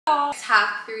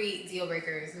Top 3 deal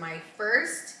breakers. My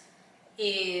first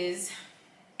is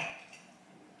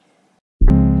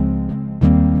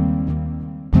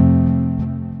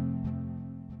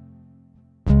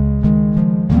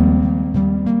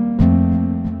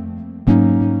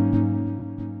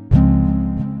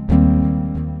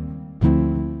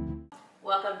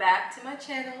welcome back to my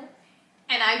channel.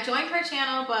 And I joined her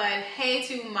channel, but hey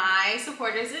to my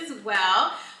supporters as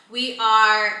well. We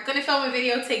are gonna film a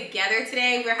video together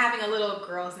today. We're having a little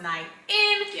girls' night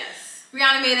in. Yes.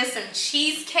 Briana made us some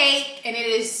cheesecake and it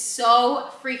is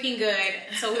so freaking good.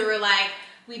 So we were like,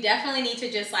 we definitely need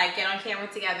to just like get on camera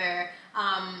together.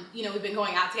 You know, we've been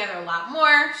going out together a lot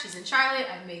more. She's in Charlotte.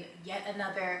 I've made yet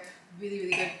another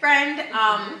really good friend.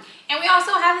 And we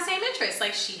also have the same interests.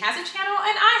 Like she has a channel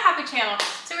and I have a channel.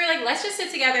 So we're like, let's just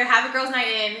sit together, have a girls' night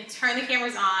in, turn the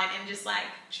cameras on and just like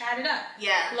chat it up.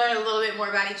 Yeah. Learn a little bit more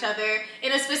about each other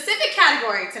in a specific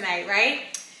category tonight,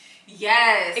 right?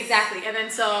 Yes. Exactly. And then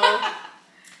so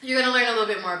you're gonna learn a little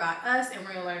bit more about us and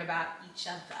we're gonna learn about each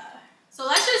other. So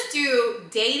let's just do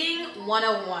dating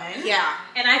 101. Yeah.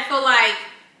 And I feel like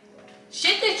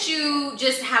shit that you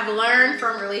just have learned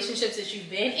from relationships that you've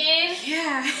been in.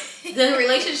 Yeah. The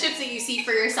relationships that you see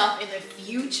for yourself in the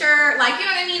future. Like, you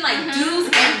know what I mean? Like do's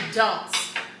and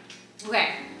don'ts.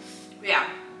 Okay. Yeah.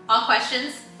 All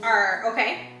questions are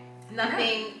okay.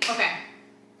 Nothing. Okay.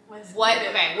 What's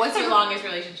your longest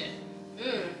relationship?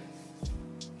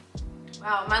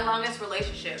 Wow, my longest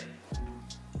relationship.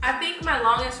 I think my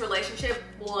longest relationship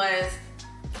was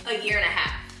a year and a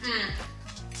half.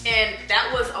 And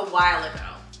that was a while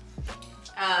ago.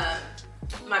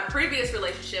 My previous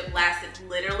relationship lasted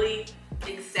literally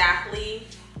exactly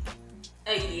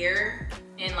a year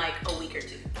and like a week or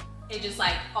two. It just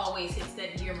like always hits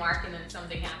that year mark and then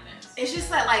something happens. It's just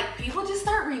that like people just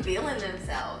start revealing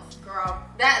themselves. Girl.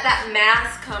 That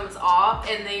mask comes off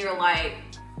and then you're like,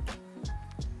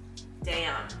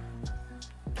 damn.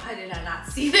 Why did I not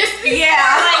see this before? Yeah.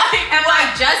 Like, am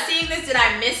I just seeing this? Did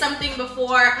I miss something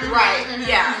before? Right.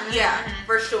 Yeah.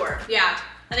 For sure. Yeah.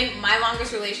 I think my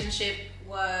longest relationship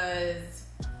was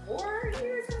 4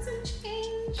 years and some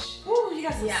change. Ooh, you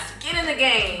got some skin in the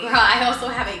game. Girl, I also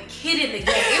have a kid in the game.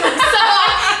 So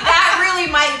that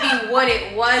really might be what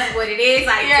it is.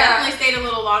 I definitely stayed a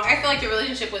little longer. I feel like the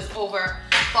relationship was over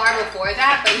far before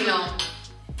that, but you know,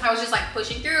 I was just like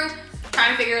pushing through,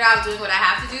 trying to figure it out, doing what I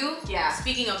have to do. Yeah.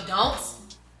 Speaking of don'ts,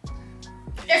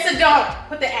 it's a don't.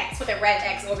 Put the X, put the red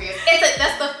X over here.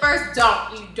 That's the first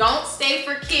don't. You don't stay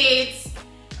for kids.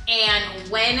 And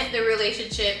when the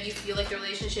relationship, you feel like the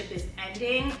relationship is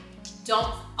ending,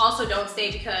 don't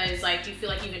stay because like you feel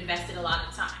like you've invested a lot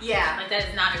of time. Yeah. Like that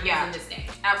is not a reason to stay.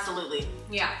 Absolutely.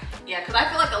 Yeah. Yeah, because I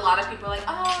feel like a lot of people are like,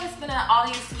 oh, it's been all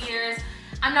these years.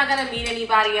 I'm not gonna meet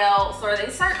anybody else, or they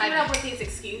start coming up with these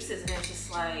excuses, and it's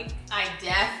just like, I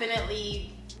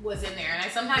definitely was in there, and I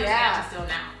sometimes am still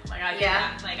now. Like I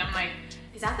like I'm like,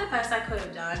 is that the best I could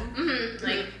have done?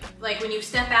 Like when you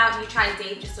step out and you try to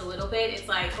date just a little bit, it's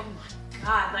like, oh my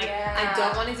god, like I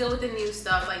don't want to deal with the new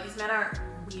stuff. Like these men are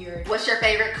weird. What's your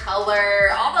favorite color?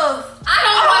 All those. I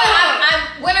don't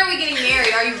want. When are we getting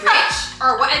married? Are you rich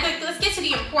or what? Like, let's get to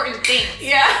the important things.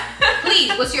 Yeah.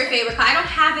 Please, what's your favorite color? I don't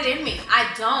have it in me.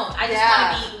 I don't. I just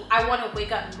want to be. I want to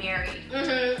wake up married,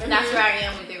 and that's where I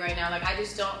am with it right now. Like I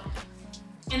just don't.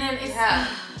 And then it's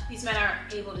these men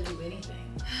aren't able to do anything.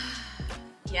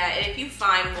 Yeah, and if you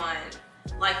find one,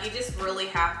 like you just really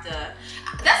have to.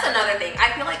 That's another thing.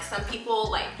 I feel like some people,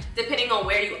 like depending on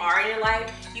where you are in your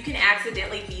life, you can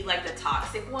accidentally be like the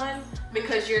toxic one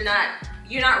because you're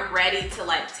not ready to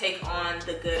like take on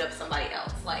the good of somebody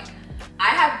else. Like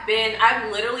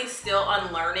I'm literally still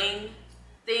unlearning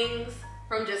things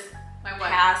from just my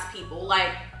past people.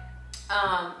 Like,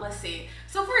 let's see.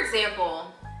 So for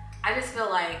example, I just feel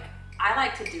like I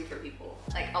like to do for people,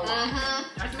 like a lot.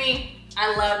 That's me.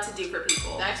 I love to do for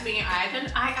people. That's me.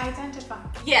 I identify.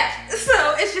 Yeah.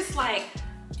 So it's just like,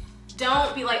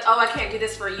 don't be like, oh, I can't do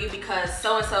this for you because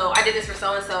so-and-so, I did this for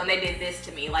so-and-so and they did this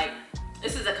to me. Like,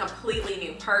 this is a completely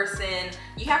new person.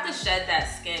 You have to shed that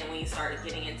skin when you start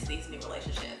getting into these new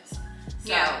relationships.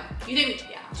 So, do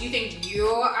you think you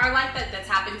are like that? That's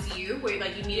happened to you where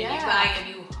like you meet a new guy and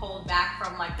you hold back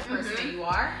from like the person that you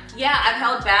are? Yeah, I've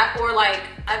held back, or like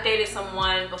I've dated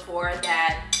someone before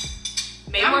that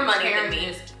made more money than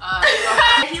me.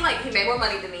 He made more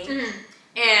money than me.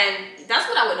 And that's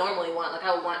what I would normally want. Like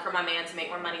I would want for my man to make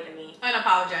more money than me.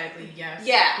 Unapologetically, yes.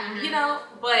 Yeah, you know,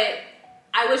 but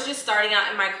I was just starting out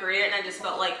in my career and I just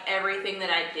felt like everything that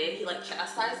I did, he like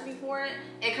chastised me for it.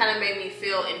 It kind of made me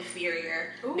feel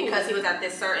inferior because he was at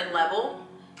this certain level.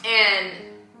 And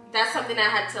that's something I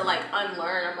had to like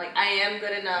unlearn. I'm like, I am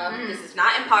good enough. This is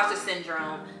not imposter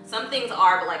syndrome. Some things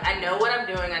are, but like I know what I'm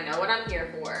doing. I know what I'm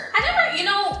here for. I never, you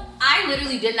know, I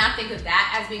literally did not think of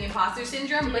that as being imposter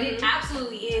syndrome, but it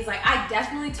absolutely is. Like I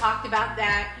definitely talked about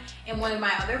that in one of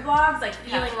my other vlogs, like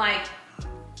feeling like,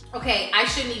 okay, I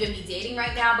shouldn't even be dating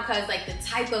right now because like the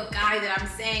type of guy that I'm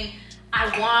saying I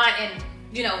want, and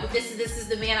you know, this is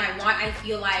the man I want. I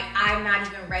feel like I'm not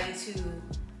even ready to.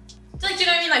 Like, you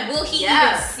know what I mean? Like, will he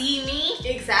even see me?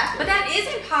 Exactly. But that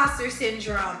is imposter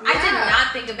syndrome. I did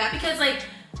not think of that because, like,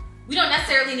 we don't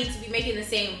necessarily need to be making the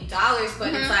same dollars,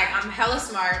 but it's like, I'm hella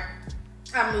smart.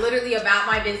 I'm literally about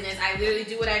my business. I literally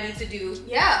do what I need to do.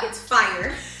 Yeah. It's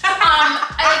fire.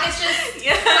 Like, it's just,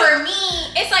 for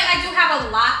me, it's like I do have a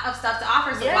lot of stuff to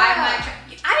offer, so why am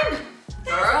I didn't,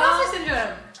 that's imposter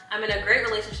syndrome. I'm in a great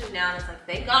relationship now, and it's like,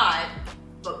 thank God.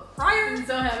 But prior. I'm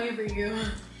so happy for you.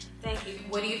 Thank you.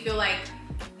 What do you feel like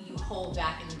you hold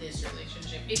back in this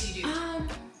relationship, if you do?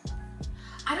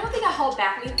 I don't think I hold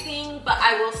back anything, but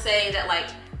I will say that like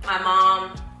my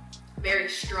mom, very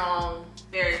strong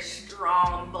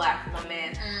Black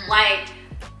woman. Like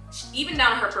even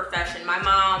down to her profession. My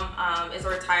mom is a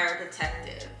retired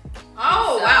detective.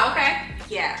 Oh, so, wow, okay.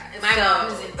 Yeah. My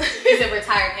mom is a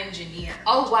retired engineer.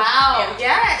 Oh, wow.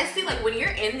 Yeah. And see, like when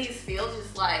you're in these fields,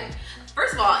 it's like,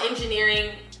 first of all,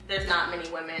 engineering, there's not many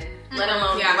women, let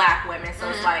alone Black women. So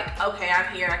it's like, okay,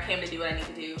 I'm here. I came to do what I need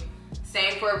to do.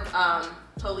 Same for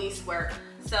police work.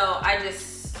 So I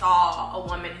just saw a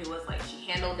woman who was like, she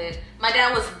handled it. My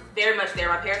dad was very much there.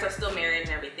 My parents are still married and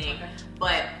everything. Okay.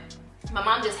 But my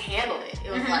mom just handled it.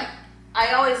 It was like,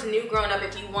 I always knew growing up,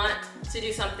 if you want to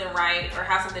do something right or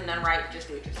have something done right, just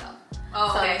do it yourself.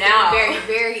 Oh, so okay. Now, very,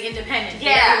 very independent.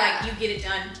 Yeah. Very, like, you get it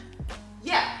done.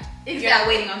 Yeah. Exactly. You're not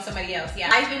waiting on somebody else.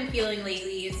 Yeah. I've been feeling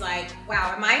lately is like,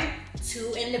 wow, am I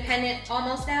too independent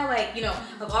almost now? Like, you know,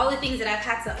 of all the things that I've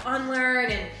had to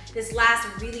unlearn and this last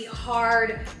really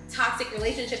hard, toxic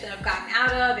relationship that I've gotten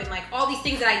out of, and like all these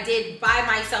things that I did by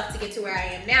myself to get to where I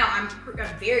am now, I'm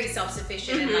very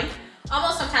self-sufficient and like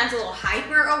almost sometimes a little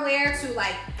hyper aware to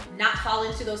like not fall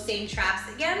into those same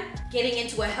traps again. Getting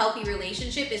into a healthy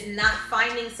relationship is not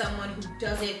finding someone who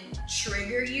doesn't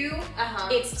trigger you.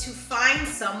 It's to find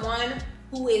someone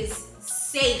who is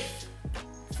safe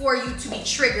for you to be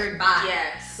triggered by.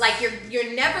 Yes. Like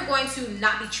you're never going to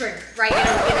not be triggered, right? In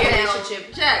a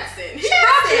relationship. Jackson. He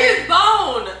broke his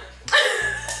bone.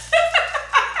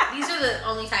 These are the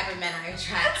only type of men I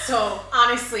attract. So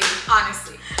honestly.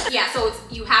 Yeah, so it's,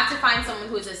 you have to find someone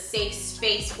who is a safe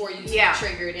space for you to be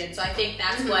triggered in. So I think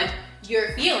that's what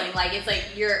you're feeling. Like it's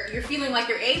like you're feeling like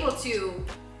you're able to.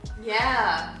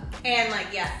 Yeah. And like,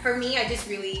 yeah, for me, I just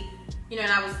really, you know,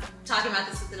 and I was talking about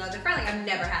this with another friend, like I've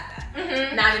never had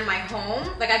that. Not in my home.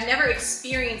 Like I've never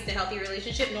experienced a healthy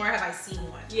relationship, nor have I seen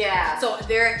one. Yeah. So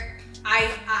there,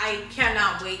 I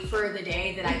cannot wait for the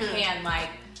day that I can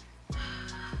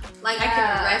like I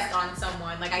can rest on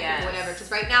someone, like I can whatever. Because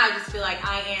right now I just feel like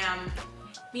I am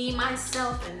me,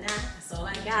 myself, and that's all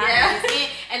I got. Yeah.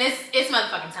 And it's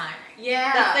motherfucking tiring.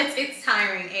 Yeah. It's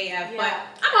tiring AF, but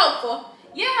I'm hopeful.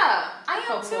 Yeah, I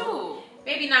am too.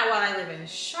 Maybe not while I live in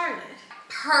Charlotte.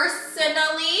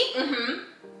 Personally,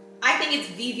 I think it's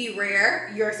VV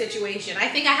rare, your situation. I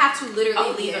think I have to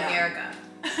literally leave America.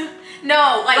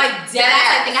 No, like dead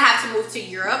ass, I think I have to move to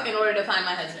Europe in order to find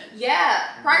my husband.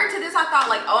 Yeah. Prior to this, I thought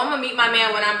like, oh, I'm gonna meet my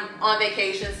man when I'm on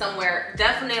vacation somewhere.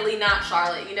 Definitely not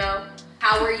Charlotte, you know?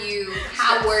 How were you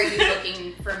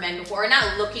looking for men before? Or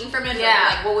not looking for men, but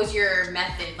like what was your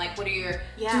method? Like what are your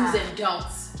do's and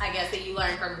don'ts, I guess, that you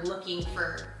learned from looking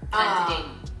for men to date?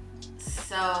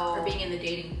 So, or being in the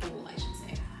dating pool, I should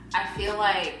say. I feel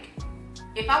like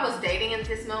if I was dating in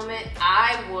this moment,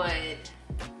 I would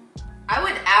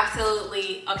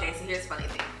absolutely, okay, so here's the funny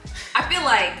thing. I feel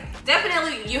like,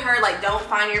 definitely you heard like, don't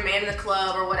find your man in the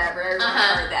club or whatever, everyone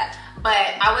heard that.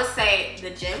 But I would say the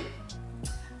gym,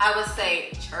 I would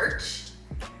say church,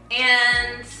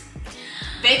 and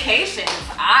vacations.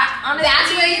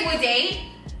 That's where you would date?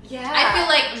 Yeah. I feel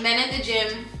like men at the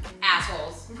gym,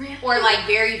 assholes. Really? Or like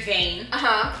very vain.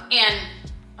 And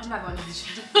I'm not going to the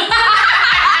gym.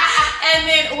 And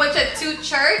then to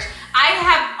church, I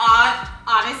have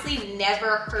honestly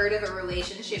never heard of a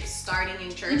relationship starting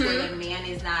in church where the man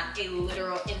is not a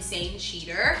literal insane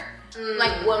cheater,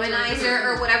 like womanizer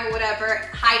or whatever,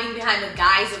 hiding behind the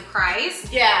guise of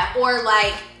Christ. Yeah. Or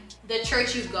like the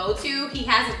church you go to, he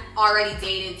hasn't already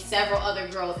dated several other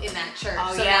girls in that church.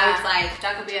 Oh, so now it's like,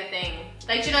 that could be a thing.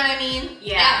 Like, you know what I mean?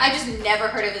 Yeah. I just never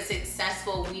heard of a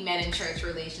successful we met in church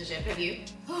relationship. Have you?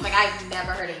 Like, I've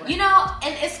never heard of one. You know,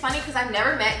 and it's funny because I've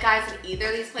never met guys in either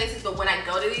of these places, but when I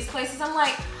go to these places, I'm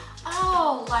like,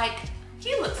 oh, like,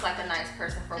 he looks like a nice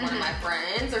person for one of my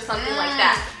friends or something like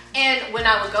that. And when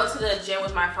I would go to the gym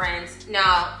with my friends,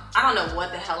 now, I don't know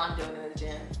what the hell I'm doing in the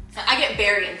gym. So I get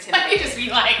very intimidated. You just be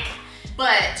like,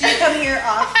 but do you come here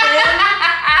often?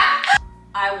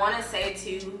 I want to say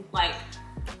too, like,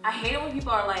 I hate it when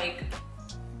people are like,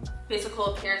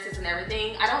 physical appearances and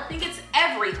everything. I don't think it's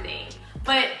everything,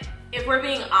 but if we're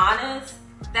being honest,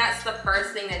 that's the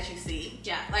first thing that you see.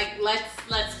 Yeah, like let's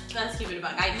keep it a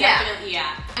buck. I definitely,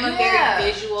 I'm a very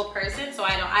visual person, so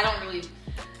I don't really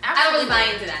buy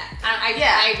into that.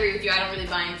 I agree with you. I don't really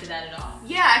buy into that at all.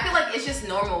 Yeah, I feel like it's just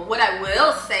normal. What I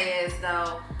will say is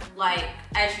though, like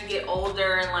as you get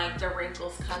older and like the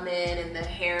wrinkles come in and the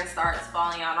hair starts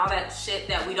falling out, all that shit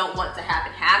that we don't want to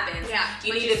happen happens. Yeah,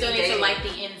 you still need to like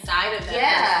the inside of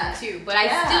that person too. But I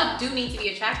still do need to be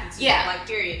attracted to you, like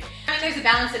period. I mean, there's a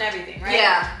balance in everything, right?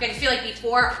 Yeah. I just feel like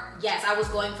before, yes, I was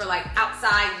going for like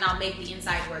outside and I'll make the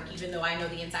inside work, even though I know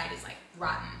the inside is like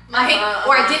rotten.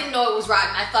 Or I didn't know it was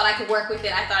rotten. I thought I could work with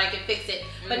it. I thought I could fix it.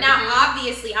 But now,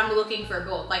 obviously, I'm looking for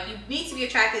both. Like, you need to be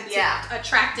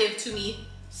attractive to me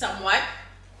somewhat.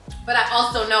 But I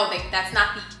also know that that's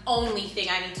not the only thing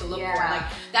I need to look for. Like,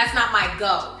 that's not my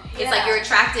go. It's like, you're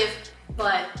attractive,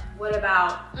 but what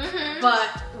about? But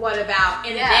what about?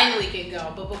 And then we can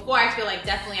go. But before, I feel like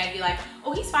definitely I'd be like,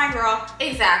 oh, he's fine, girl.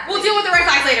 Exactly. We'll deal with the red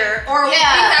flags later. Or things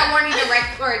that weren't even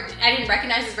or I didn't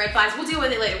recognize as red flags. We'll deal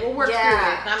with it later. We'll work through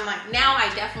it. And I'm like, now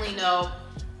I definitely know.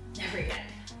 Never again.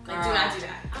 Like, do not do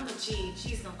that. I'm a G.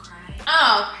 G's gonna cry.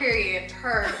 Oh, period.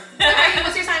 Her.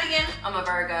 What's your sign again? I'm a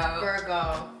Virgo.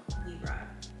 Virgo. Libra.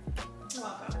 You're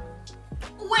welcome.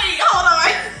 Wait, hold on.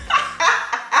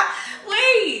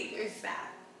 Wait. You're sad.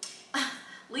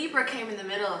 Libra came in the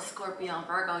middle of Scorpio and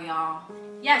Virgo, y'all.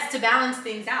 Yes, to balance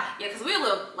things out. Yeah, because we're a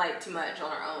little, like, too much on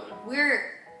our own.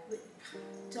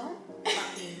 Don't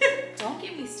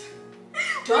get me started.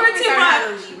 Don't get me started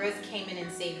how the Libras came in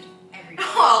and saved everything.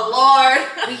 Oh, Lord.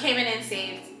 We came in and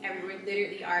saved everything. We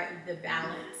literally are the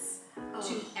balance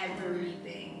to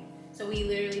everything. So we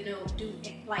literally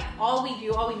like, all we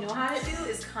know how to do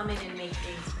is come in and make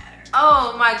things better.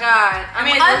 Oh, my God. I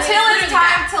mean, until it's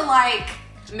time to, like,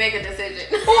 make a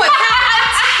decision.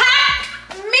 Attack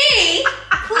me,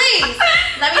 please.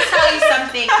 Let me tell you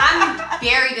something. I'm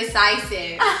very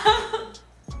decisive.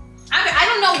 I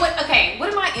don't know what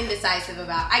am I indecisive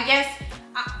about? I guess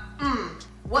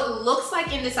what looks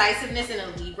like indecisive in a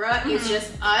Libra is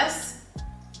just us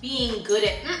being good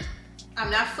at, I'm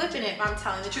not flipping it, but I'm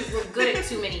telling the truth. We're good at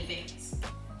too many things.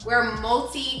 We're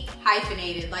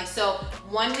multi-hyphenated. Like, so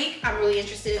one week I'm really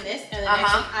interested in this, and the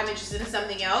next week I'm interested in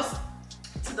something else.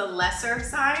 To the lesser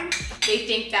sign, they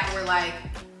think that we're like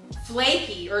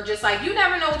flaky or just like, you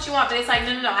never know what you want, but it's like,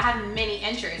 no, I have many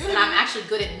interests and I'm actually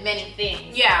good at many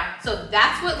things. Yeah. So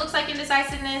that's what looks like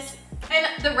indecisiveness. And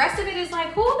the rest of it is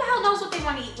like, who the hell knows what they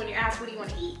want to eat when you're asked, what do you want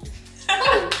to eat?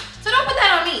 Who? So don't put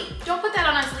that on me. Don't put that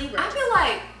on us Libras. I feel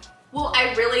like, well,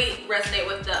 I really resonate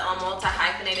with the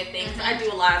multi-hyphenated things. I do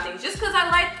a lot of things just because I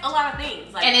like a lot of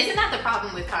things. Like, and isn't that the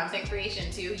problem with content creation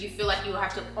too? You feel like you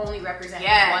have to only represent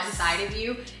one side of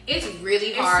you. It's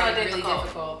really hard and really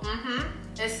difficult.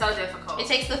 It's so difficult. It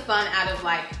takes the fun out of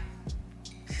like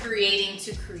creating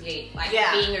to create, like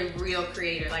being a real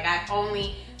creator. Like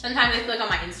sometimes I feel like on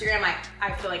my Instagram,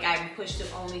 I feel like I'm pushed to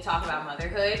only talk about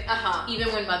motherhood.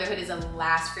 Even when motherhood is the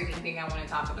last freaking thing I want to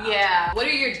talk about. Yeah. What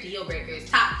are your deal breakers?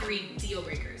 Top 3 deal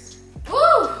breakers.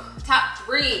 Woo! Top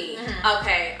 3.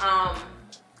 Okay.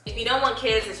 If you don't want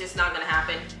kids, it's just not gonna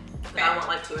happen. Okay. I want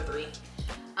like 2 or 3.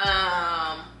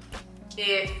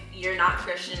 If you're not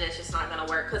Christian, it's just not gonna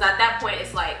work. Because at that point,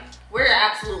 it's like, we're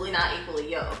absolutely not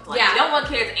equally yoked. Like, you don't want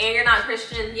kids and you're not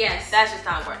Christian, that's just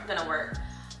not gonna work.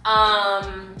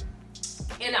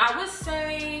 And I would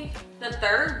say the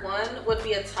third one would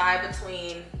be a tie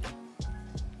between,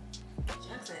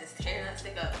 Jackson is tearing that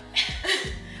stick up,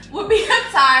 would be a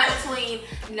tie between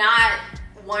not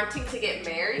wanting to get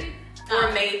married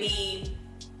or maybe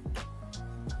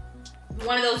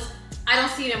one of those, I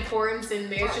don't see an importance in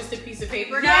marriage, just a piece of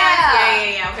paper. Okay.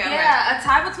 Yeah, a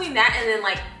tie between that and then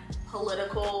like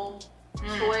political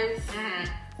choice.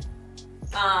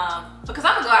 Because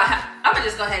I'm gonna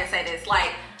just go ahead and say this.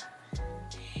 Like,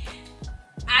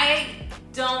 I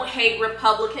don't hate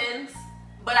Republicans,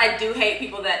 but I do hate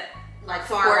people that like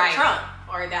support Trump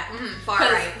or that far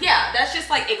right. Yeah, that's just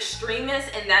like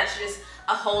extremists, and that's just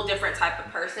a whole different type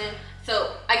of person.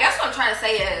 So I guess what I'm trying to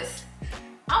say is,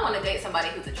 I want to date somebody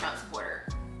who's a Trump supporter.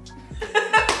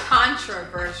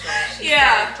 Controversial. She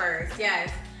said first. Yes.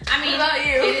 I mean, what about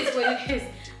you? It is what it is.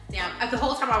 Damn. The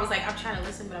whole time I was like, I'm trying to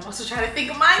listen, but I'm also trying to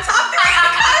think of my top 3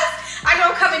 because I know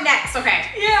I'm coming next. Okay.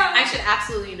 Yeah. I should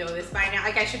absolutely know this by now.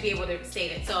 Like, I should be able to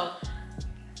state it. So,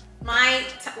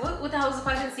 what the hell was the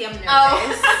question? See, I'm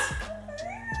nervous.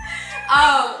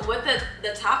 What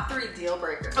the top 3 deal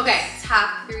breakers? Okay,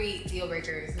 top 3 deal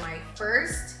breakers. My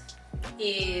first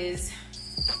is...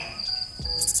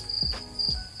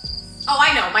 Oh,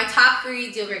 I know. My top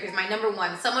 3 deal breakers. My number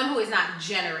 1, someone who is not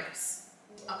generous.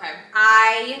 Okay.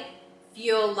 I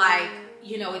feel like,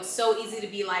 you know, it's so easy to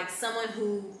be like, someone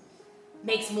who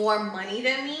makes more money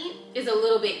than me is a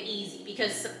little bit easy,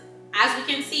 because as we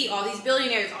can see, all these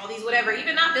billionaires, all these whatever,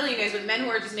 even not billionaires, but men who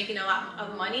are just making a lot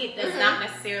of money, it does not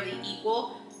necessarily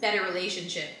equal better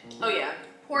relationship. Oh yeah.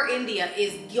 Poor India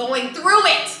is going through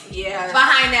it. Yeah.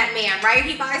 Behind that man, right?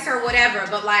 He buys her whatever,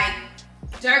 but like,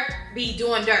 Dirk be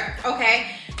doing Dirk, okay?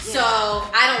 Yeah. So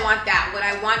I don't want that. What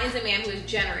I want is a man who is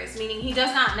generous, meaning he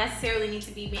does not necessarily need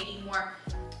to be making more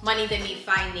money than me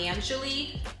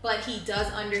financially, but he does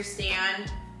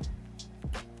understand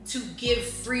to give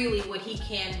freely what he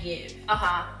can give.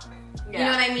 Yeah. You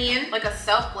know what I mean? Like a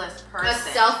selfless person. A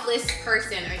selfless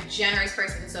person, a generous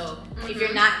person. So if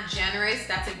you're not generous,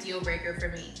 that's a deal breaker for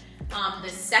me. The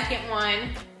second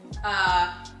one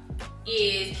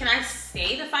is, can I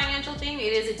say the financial thing?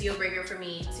 It is a deal breaker for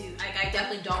me to, like, I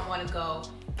definitely don't want to go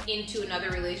into another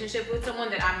relationship with someone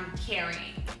that I'm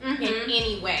carrying in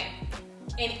any way.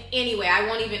 In any way. I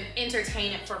won't even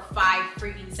entertain it for 5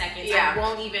 freaking seconds. Yeah. I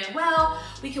won't even, well,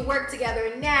 we can work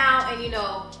together now, and you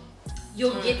know,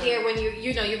 you'll get there when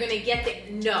you know, you're gonna get there.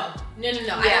 No. I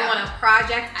don't want a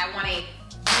project. I want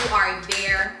you are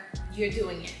there, you're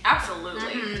doing it.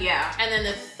 Absolutely. Yeah. And then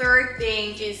the third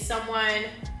thing is someone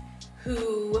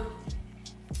who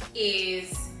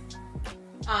is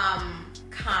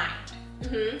kind.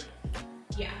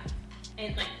 Yeah.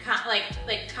 And like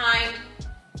kind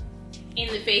in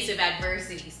the face of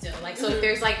adversity still. Like, so if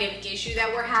there's like an issue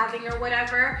that we're having or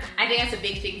whatever, I think that's a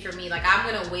big thing for me. Like, I'm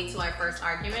gonna wait till our first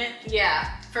argument. Yeah.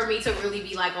 For me to really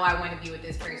be like, oh, I want to be with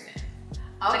this person.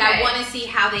 Okay. Like, I want to see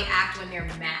how they act when they're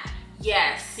mad.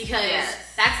 Yes. Because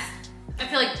I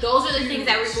feel like those are the things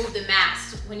that remove the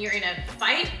mask when you're in a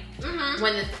fight.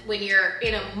 When you're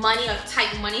in a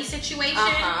tight money situation,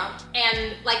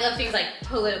 and like other things like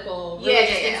political,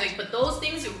 religious things, like, but those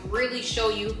things really show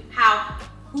you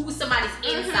who somebody's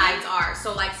insides are.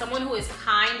 So like someone who is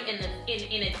kind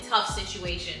in a tough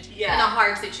situation, in a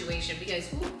hard situation, because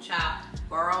child,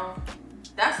 girl,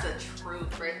 that's the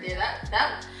truth right there.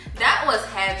 That was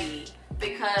heavy,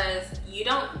 because you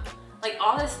don't, like,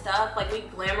 all this stuff, like, we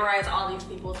glamorize all these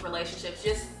people's relationships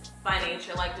just by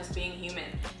nature, like just being human,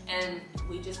 and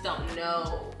we just don't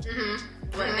know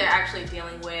what they're actually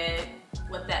dealing with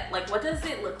that. Like, what does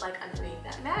it look like underneath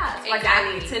that mask? Like,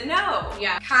 I need to know.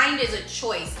 Yeah. Kind is a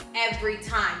choice every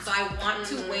time, so I want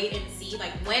to wait and see,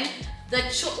 like, when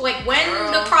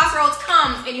the crossroads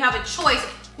comes and you have a choice.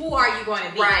 Who are you going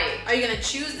to be? Right. Are you going to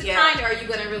choose the kind, or are you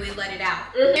going to really let it out?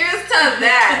 Here's to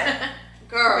that,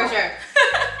 girl. For sure.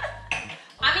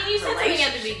 I mean, you said something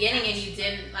at the beginning and you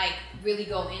didn't like really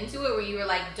go into it, where you were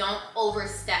like, don't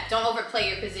overplay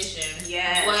your position.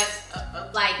 Yes.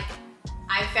 What, like,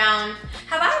 I found,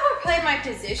 have I overplayed my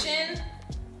position?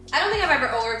 I don't think I've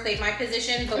ever overplayed my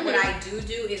position, but what I do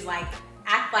is like,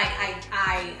 act like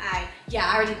I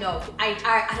already know.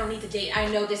 I don't need to date. I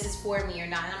know this is for me or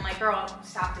not. And I'm like, girl,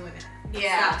 stop doing that.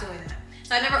 Yeah. Stop doing that.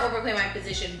 So I never overplay my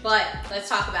position, but let's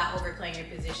talk about overplaying your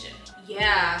position.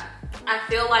 Yeah. I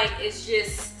feel like it's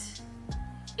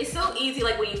so easy,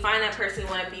 like, when you find that person you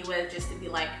want to be with, just to be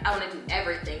like, I want to do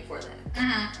everything for them.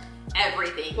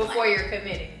 Everything. Before you're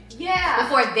committed. Yeah.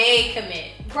 Before they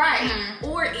commit. Right.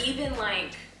 Or even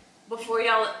like, before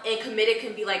y'all, and committed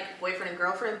can be like boyfriend and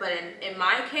girlfriend, but in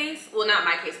my case, well, not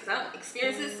my case because I don't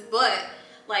experience this, but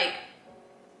like,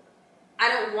 I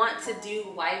don't want to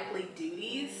do wifely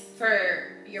duties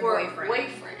for your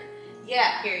boyfriend.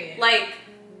 Yeah. Period. Like,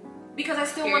 because I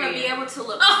still want to be able to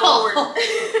look forward.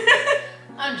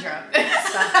 I'm drunk.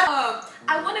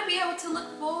 I want to be able to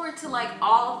look forward to like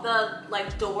all the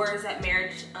like doors that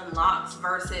marriage unlocks,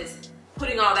 versus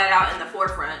putting all that out in the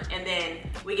forefront, and then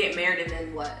we get married and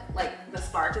then what? Like, the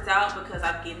spark is out because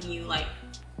I've given you like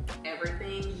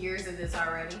everything. Years of this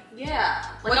already. Yeah.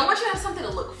 Like, I want you to have something to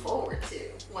look forward to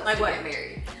once we get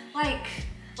married. Like,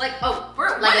 oh,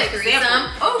 we're like a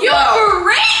threesome. Oh, you're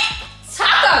great. Talk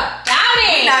about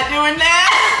it. We're not doing that.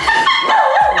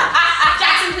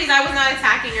 Jackson, please, I was not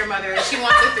attacking your mother. She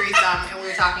wants a threesome, and we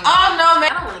were talking about Oh, no, man.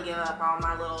 I don't want to give up all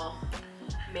my little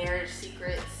marriage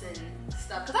secrets and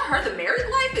stuff, because I heard the married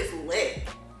life is lit.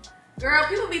 Girl,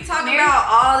 people be talking about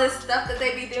all this stuff that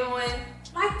they be doing.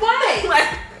 Like what?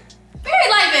 Like, married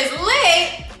life is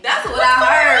lit. That's what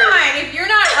I heard. If you're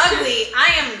not ugly,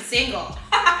 I am single.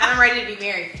 And I'm ready to be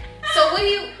married. So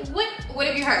what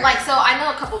have you heard? Like, so I know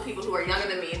a couple of people who are younger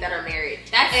than me that are married.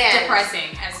 That's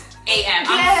depressing as AF. Yes.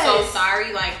 I'm so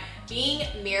sorry. Like, being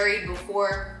married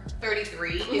before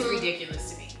 33 is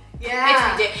ridiculous to me. Yeah. It's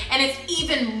ridiculous. And it's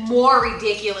even more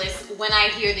ridiculous when I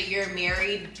hear that you're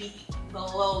married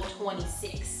below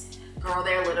 26. Girl,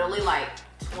 they're literally like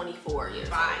 24 years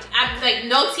old. I'm like,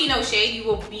 no tea, no shade. You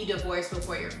will be divorced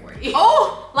before you're 40.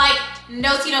 Oh! Like,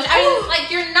 no tea, no shade. I mean,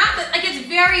 like, you're not, like, it's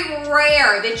very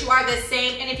rare that you are the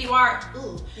same. And if you are,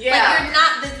 ooh. Yeah.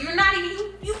 Like, you're not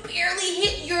even, you barely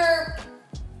hit your,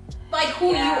 like,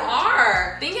 who you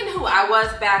are. Thinking who I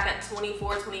was back at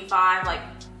 24, 25, like,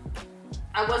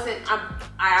 I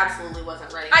absolutely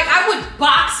wasn't ready. Like, I would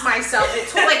box myself.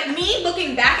 Like, me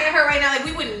looking back at her right now, like,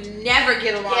 we would never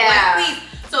get along. Yeah. Like, please.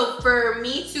 So for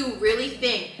me to really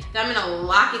think that I'm gonna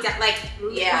lock it down, like,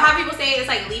 how people say it's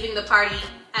like leaving the party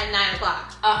at 9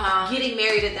 o'clock. Getting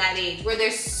married at that age, where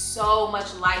there's so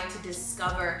much life to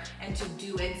discover and to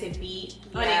do and to be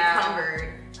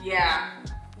unencumbered. Yeah.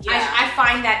 I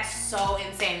find that so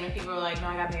insane when people are like, no,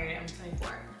 I got married at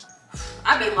 24.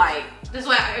 I'd be like, this is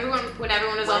why when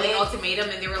everyone was on the ultimatum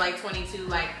and they were like 22,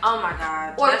 like, oh my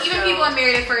God. or even people on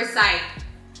Married at First Sight.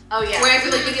 Oh yeah. Where I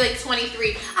feel like maybe like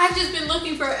 23. I've just been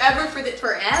looking forever.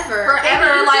 Forever.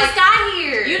 You like, just got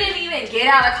here. You didn't even get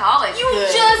out of college. You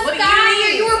just got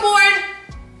here. You were born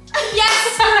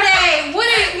yesterday.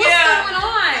 What's going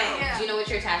on? Yeah. Do you know what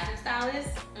your attachment style is?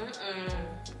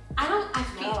 I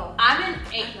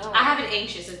have an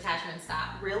anxious attachment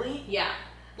style. Really? Yeah.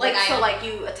 Like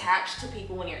you attach to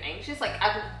people when you're anxious? Like,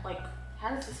 how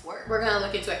does this work? We're gonna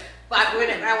look into it. But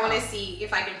I want to see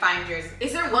if I can find yours.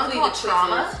 Is there one called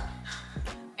trauma?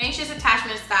 Anxious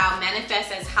attachment style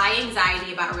manifests as high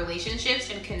anxiety about relationships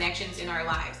and connections in our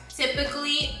lives.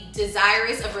 Typically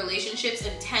desirous of relationships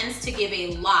and tends to give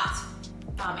a lot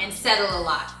and settle a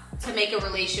lot to make a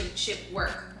relationship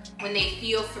work. When they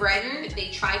feel threatened, they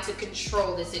try to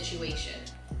control the situation.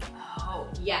 Oh,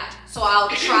 yeah. So I'll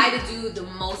try to do the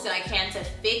most that I can to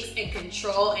fix and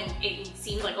control, and it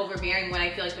seems like overbearing when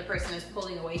I feel like the person is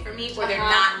pulling away from me, or they're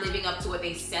not living up to what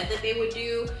they said that they would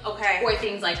do. Okay. Or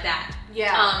things like that.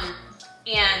 Yeah.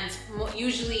 And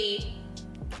usually,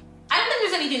 I don't think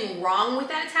there's anything wrong with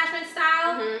that attachment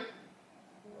style.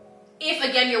 If,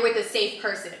 again, you're with a safe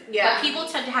person. Yeah. But people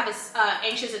tend to have an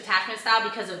anxious attachment style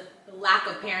because of lack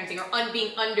of parenting or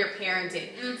being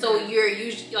under-parented. So you're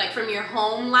usually, like, from your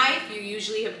home life, you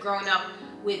usually have grown up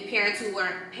with parents who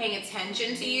weren't paying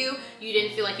attention to you. You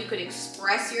didn't feel like you could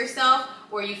express yourself,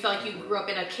 or you felt like you grew up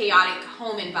in a chaotic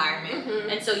home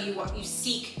environment. And so you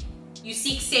seek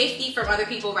safety from other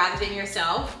people rather than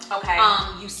yourself. Okay.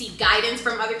 You seek guidance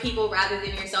from other people rather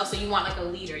than yourself. So you want like a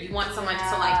leader. You want someone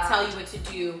to like tell you what to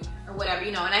do or whatever,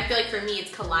 you know. And I feel like for me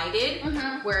it's collided.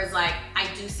 Whereas like I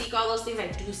do seek all those things. I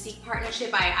do seek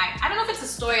partnership. I don't know if it's a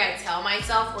story I tell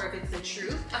myself or if it's the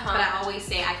truth. But I always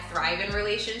say I thrive in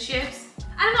relationships.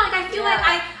 I don't know, like I feel like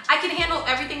I can handle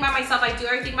everything by myself. I do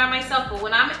everything by myself. But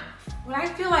when I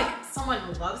feel like someone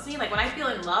loves me, like when I feel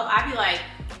in love, I be like,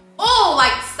 oh,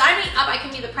 like sign me up, I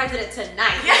can be the president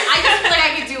tonight. I just feel like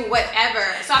I can do whatever.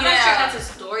 So I'm not sure if that's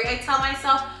a story I tell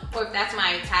myself or if that's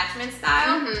my attachment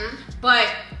style. But,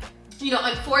 you know,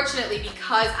 unfortunately,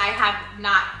 because I have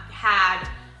not had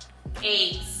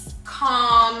a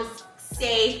calm,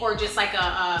 safe, or just like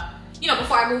you know,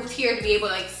 before I moved here to be able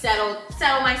to like settle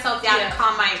myself down and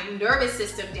calm my nervous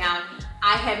system down,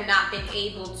 I have not been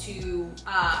able to,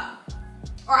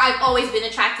 or I've always been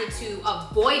attracted to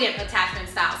avoidant attachment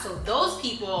style. So those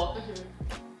people,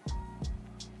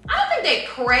 I don't think they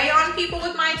prey on people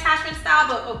with my attachment style,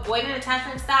 but avoidant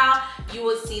attachment style, you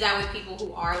will see that with people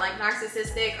who are like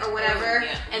narcissistic or whatever.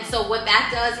 And so what that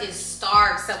does is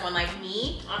starve someone like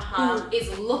me who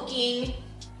is looking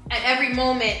at every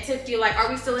moment to feel like, are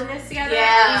we still in this together?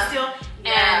 Are we still?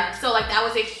 And so like that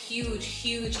was a huge,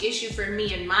 huge issue for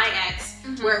me and my ex,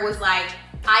 where it was like,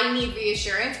 I need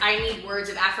reassurance, I need words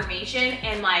of affirmation,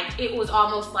 and like it was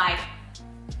almost like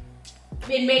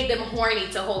it made them horny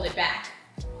to hold it back.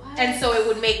 And so it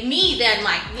would make me then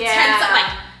like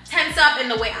tense up, and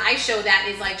the way I show that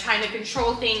is like trying to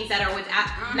control things that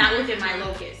are not within my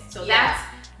locus. So that's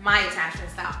my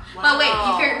attachment style. But wait,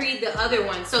 you can't read the other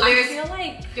one. So there's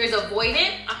avoidant,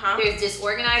 there's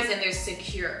disorganized, and there's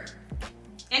secure.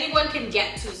 Anyone can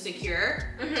get to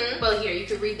secure. Well, here, you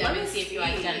can read them and see if you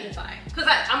identify. Because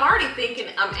I'm already thinking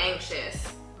I'm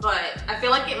anxious, but I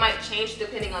feel like it might change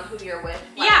depending on who you're with.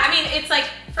 Like, yeah, I mean, it's like,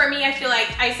 for me, I feel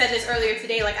like, I said this earlier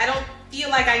today, like, I don't feel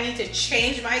like I need to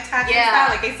change my attachment style.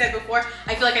 Like I said before,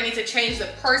 I feel like I need to change the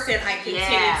person I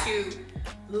continue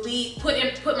to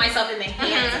put myself in the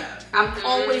hands of. I'm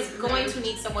always going to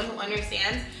need someone who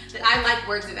understands that I like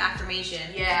words of affirmation.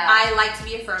 Yeah. I like to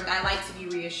be affirmed. I like to be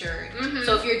reassured.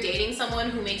 So if you're dating someone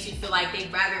who makes you feel like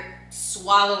they'd rather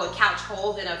swallow a couch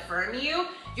whole than affirm you,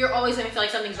 you're always gonna feel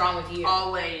like something's wrong with you.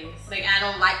 Always. Like I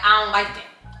don't like that.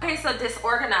 Okay, so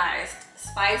disorganized,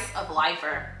 spice of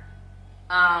lifer.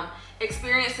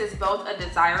 Experiences both a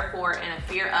desire for and a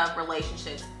fear of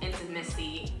relationships,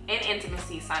 intimacy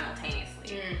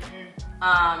simultaneously.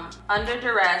 Under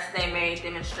duress, they may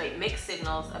demonstrate mixed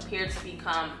signals, appear to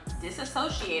become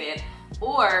disassociated,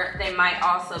 or they might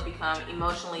also become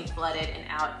emotionally flooded and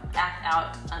act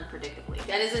out unpredictably.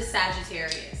 That is a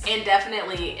Sagittarius. And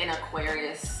definitely an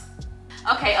Aquarius.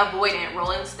 Okay, avoidant,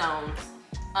 rolling stones.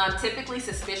 Typically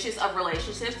suspicious of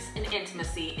relationships and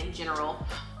intimacy in general,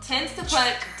 tends to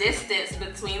put distance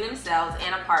between themselves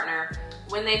and a partner.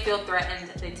 When they feel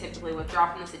threatened, they typically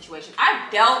withdraw from the situation.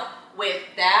 I've dealt with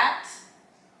that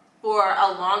for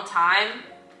a long time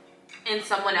in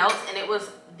someone else, and it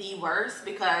was the worst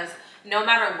because no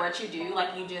matter what you do,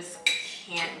 like, you just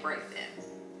can't break them.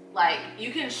 Like,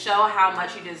 you can show how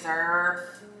much you deserve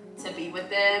to be with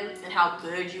them and how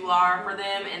good you are for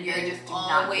them, and you're they just do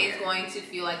not always care. going to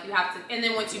feel like you have to. And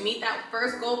then once you meet that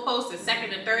first goalpost, the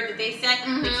second and third that they set,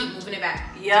 they keep moving it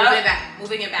back,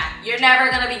 moving it back. You're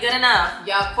never gonna be good enough.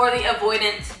 Yup. For the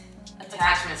avoidant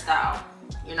attachment style,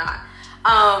 you're not.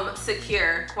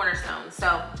 Secure, cornerstone.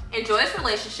 So enjoys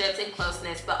relationships and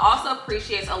closeness, but also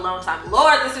appreciates alone time.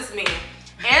 Lord, this is me.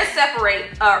 And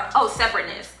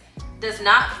separateness. Does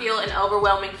not feel an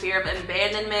overwhelming fear of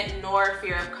abandonment, nor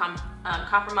fear of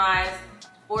compromise,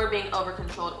 or being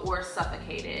over-controlled or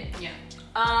suffocated. Yeah.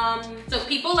 So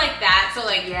people like that,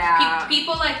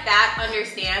 people like that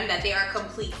understand that they are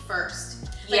complete first.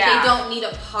 Like, they don't need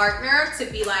a partner to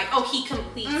be like, oh, he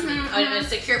completes me. A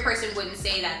secure person wouldn't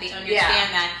say that. They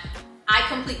understand that I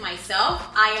complete myself.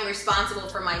 I am responsible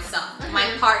for myself. My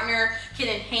partner can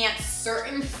enhance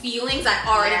certain feelings I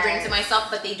already bring to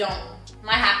myself, but they don't.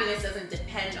 My happiness doesn't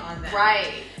depend on them.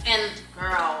 Right. And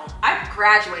girl, I've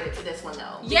graduated to this one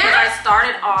though. Yeah. Because I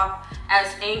started off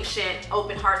as ancient,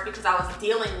 open heart because I was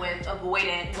dealing with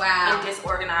avoidant and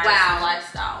disorganized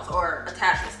lifestyles or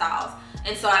attachment styles.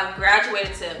 And so I've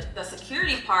graduated to the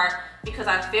security part because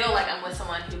I feel like I'm with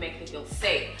someone who makes me feel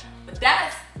safe. But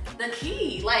that's the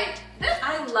key. Like, this,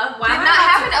 I love did not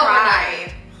happen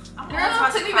overnight. Girl,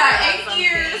 it took me about 8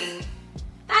 years.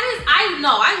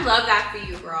 I love that for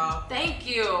you, girl. Thank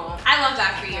you. I love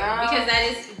that for you because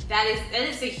that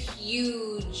is a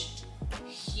huge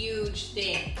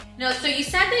thing. No, so you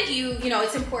said that you know,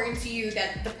 it's important to you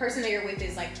that the person that you're with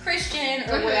is like Christian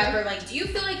or whatever. Like, do you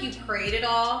feel like you prayed at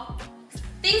all?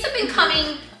 Things have been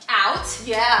coming out.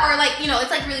 Yeah. Or like, you know, it's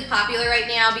like really popular right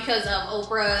now because of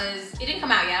Oprah's, it didn't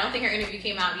come out yet. I don't think her interview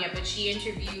came out yet, but she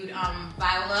interviewed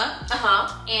Viola.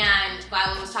 And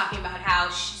Viola was talking about how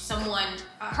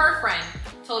her friend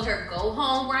told her, go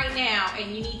home right now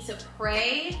and you need to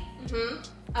pray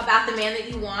about the man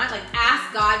that you want. Like,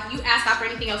 ask God. You ask God for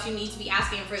anything else, you need to be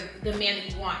asking for the man that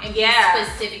you want. And be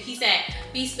specific. He said,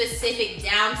 be specific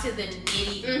down to the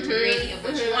nitty-gritty of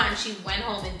what you want. And she went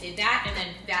home and did that and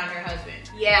then found her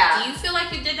husband. Yeah. Do you feel like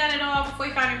you did that at all before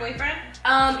you found your boyfriend?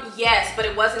 Yes, but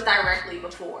it wasn't directly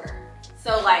before.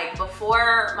 So like,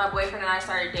 before my boyfriend and I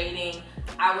started dating,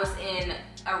 I was in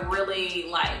a really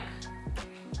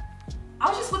I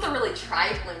was just with a really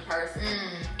trifling person.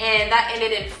 And that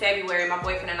ended in February. My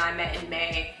boyfriend and I met in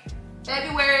May.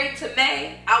 February to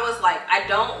May, I was like, I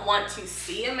don't want to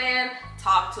see a man,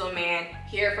 talk to a man,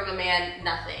 hear from a man,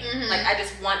 nothing. Like, I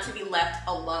just want to be left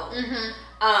alone.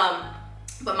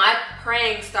 But my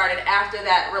praying started after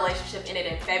that relationship ended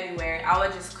in February. I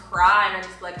would just cry and I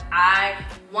just like, I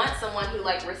want someone who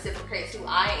like reciprocates who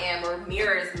I am or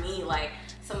mirrors me, like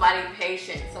somebody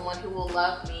patient, someone who will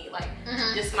love me. Like,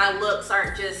 just my looks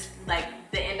aren't just like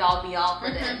the end all be all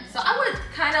for them. So I would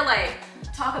kind of like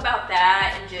talk about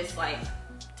that and just like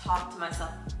talk to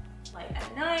myself like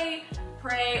at night,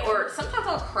 pray, or sometimes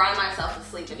I'll cry myself to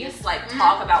sleep and just like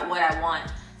talk about what I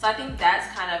want. So I think that's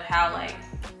kind of how like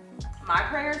my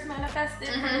prayers manifested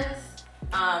for this.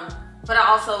 But I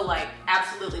also like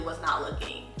absolutely was not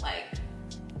looking like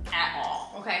at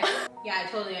all. Okay. Yeah, I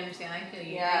totally understand. I feel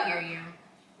you. Yeah. I hear you.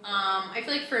 I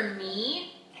feel like for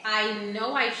me, I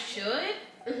know I should,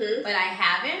 but I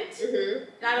haven't. And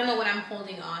I don't know what I'm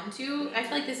holding on to. I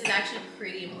feel like this is actually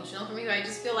pretty emotional for me. But I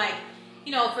just feel like,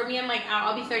 you know, for me, I'm like,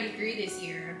 I'll be 33 this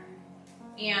year.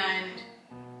 And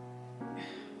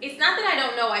it's not that I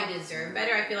don't know I deserve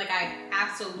better. I feel like I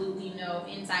absolutely know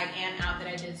inside and out that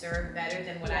I deserve better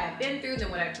than what I have been through,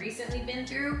 than what I've recently been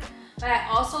through. But I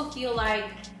also feel like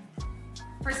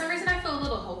for some reason I feel a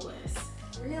little hopeless.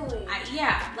 Really? I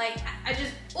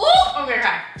just, I'm gonna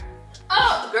cry.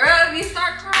 Oh, girl, if you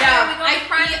start crying, we're gonna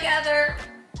cry together.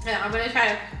 Yeah, I'm gonna try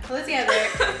to pull it together.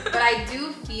 But I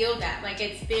do feel that, like,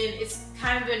 it's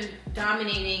kind of been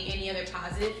dominating any other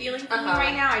positive feeling for me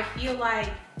right now. I feel like,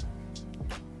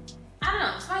 I don't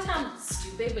know, this might sound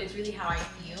stupid, but it's really how I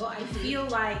feel. I feel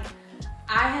like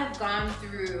I have gone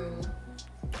through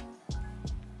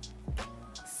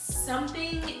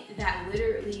something that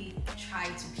literally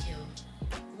tried to kill me.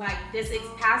 Like, this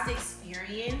past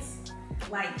experience,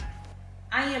 like,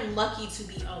 I am lucky to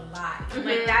be alive.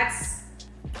 Like, that's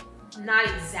not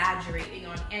exaggerating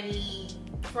on any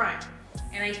front.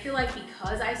 And I feel like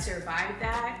because I survived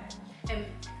that, and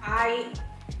I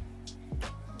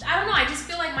don't know, I just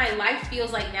feel like my life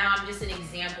feels like now I'm just an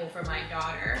example for my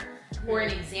daughter, or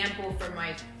an example for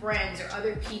my friends or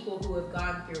other people who have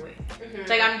gone through it.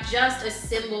 Like, I'm just a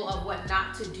symbol of what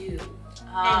not to do.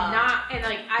 And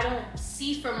like, I don't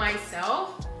see for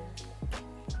myself.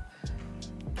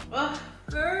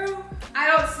 Girl, I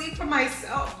don't see for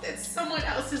myself that someone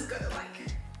else is gonna, like,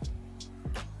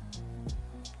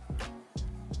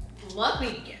 love me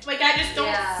again. Like, I just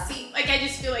don't see, like, I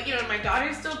just feel like, you know, my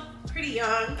daughter's still pretty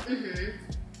young.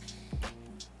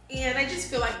 And I just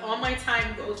feel like all my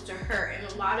time goes to her, and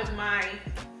a lot of my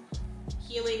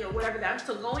healing or whatever that I'm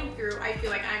still going through, I feel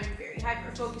like I'm very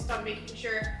hyper focused on making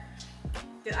sure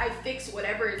that I fix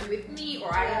whatever is with me,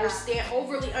 or I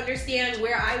overly understand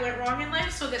where I went wrong in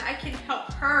life, so that I can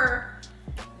help her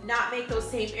not make those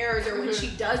same errors, or when she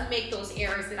does make those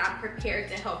errors, that I'm prepared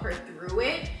to help her through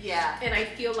it. Yeah. And I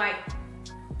feel like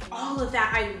all of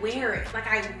that, I wear it. Like,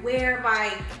 I wear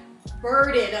my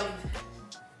burden of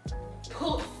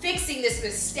fixing this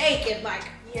mistake, and like,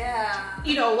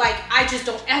 you know, like, I just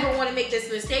don't ever want to make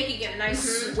this mistake again. And I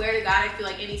swear to God, I feel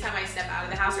like anytime I step out of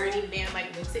the house, or any man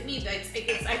like looks at me,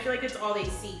 I feel like it's all they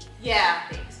see. Yeah.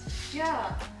 Things.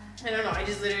 Yeah. I don't know. I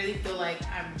just literally feel like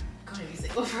I'm going to be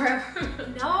single forever.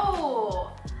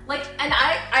 No. Like, and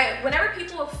I whenever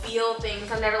people feel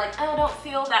things, I'm never like, oh, don't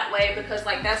feel that way, because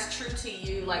like, that's true to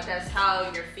you. Like, that's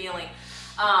how you're feeling.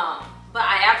 But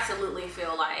I absolutely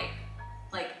feel like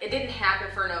it didn't happen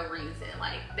for no reason.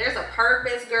 Like, there's a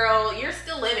purpose, girl. You're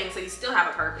still living, so you still have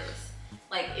a purpose.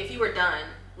 Like, if you were done,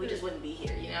 we just wouldn't be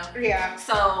here, you know? Yeah.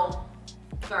 So,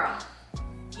 girl,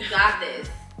 you got this.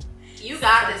 You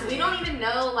got this. We don't even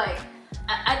know, like,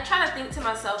 I try to think to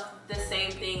myself the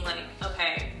same thing, like,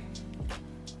 okay,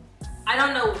 I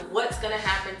don't know what's gonna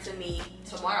happen to me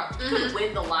tomorrow. You could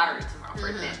win the lottery tomorrow, for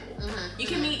example. You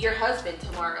can meet your husband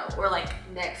tomorrow, or like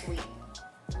next week.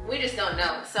 We just don't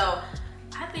know. So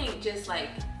I think just like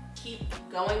keep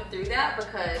going through that,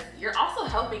 because you're also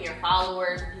helping your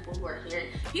followers and people who are hearing.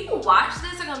 People watch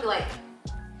this are gonna be like,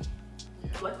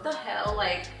 what the hell?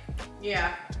 Like,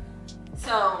 yeah.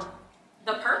 So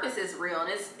the purpose is real,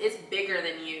 and it's bigger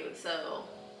than you. So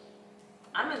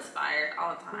I'm inspired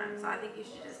all the time. So I think you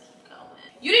should just keep going.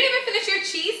 You didn't even finish your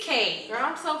cheesecake. Girl,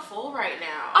 I'm so full right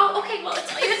now. Oh, okay. Well, you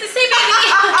have to say that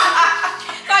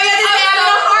again. So you have to say I'm in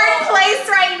a hard place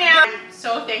right now. I'm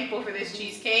so thankful for this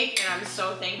cheesecake, and I'm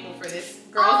so thankful for this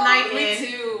girls' night in.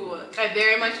 Me too. I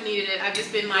very much needed it. I've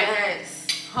just been like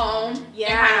home and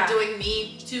kind of doing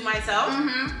me to myself.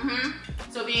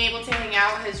 So being able to hang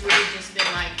out has really just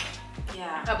been like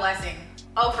a blessing.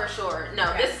 Oh, for sure.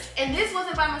 No, this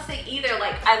wasn't by mistake either.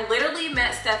 Like, I literally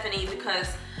met Stephanie because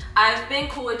I've been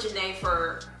cool with Janae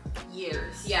for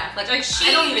years. Yeah. Like I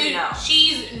don't even know.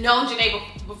 She's known Janae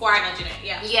before I met Janae.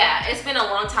 Yeah. Yeah, it's been a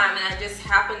long time, and I just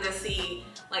happened to see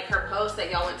like her post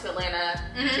that y'all went to Atlanta,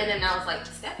 and then I was like,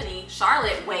 Stephanie,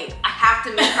 Charlotte, wait, I have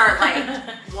to meet her.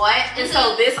 Like, what? And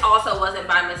so this also wasn't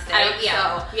by mistake. I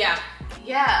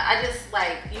just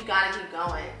like, you gotta keep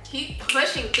going. Keep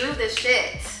pushing through this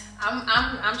shit.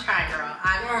 I'm trying, girl.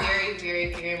 I'm very,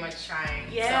 very, very much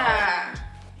trying. Yeah. So.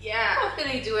 Yeah. We're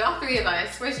gonna do it. All three of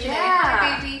us. Where's Janae?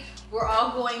 Hi, baby. We're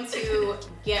all going to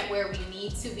get where we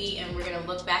need to be, and we're gonna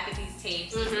look back at these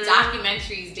tapes, these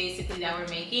documentaries basically that we're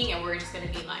making, and we're just gonna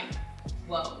be like,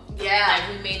 whoa. Yeah.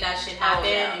 Like, we made that shit happen,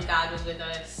 and God was with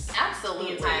us.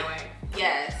 Absolutely. The entire way.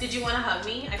 Yes. Did you want to hug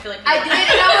me? I feel like I did, and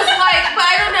I was like, but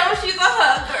I don't know if she's a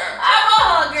hugger. I'm a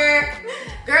hugger.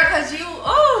 Girl, cause you,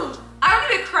 I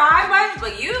don't even cry much,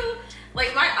 but you,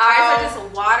 like, my eyes are just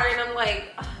watering. I'm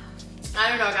like, I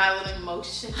don't know, I got a little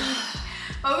emotion.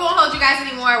 But we won't hold you guys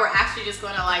anymore. We're actually just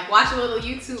gonna like watch a little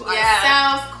YouTube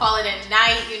ourselves, call it a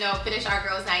night, you know, finish our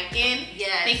girls' night in.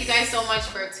 Yes. Thank you guys so much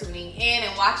for tuning in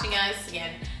and watching us.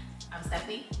 Again, I'm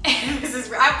Stephanie. This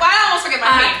is I almost forget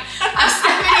my name. I'm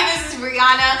Stephanie, this is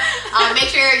Briana. Make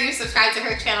sure you subscribe to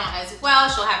her channel as well.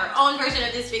 She'll have her own version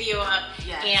of this video up.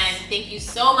 Yes. And thank you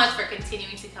so much for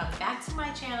continuing to come back to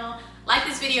my channel. Like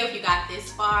this video if you got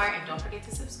this far, and don't forget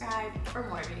to subscribe for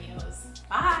more videos.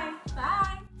 Bye.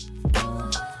 Bye.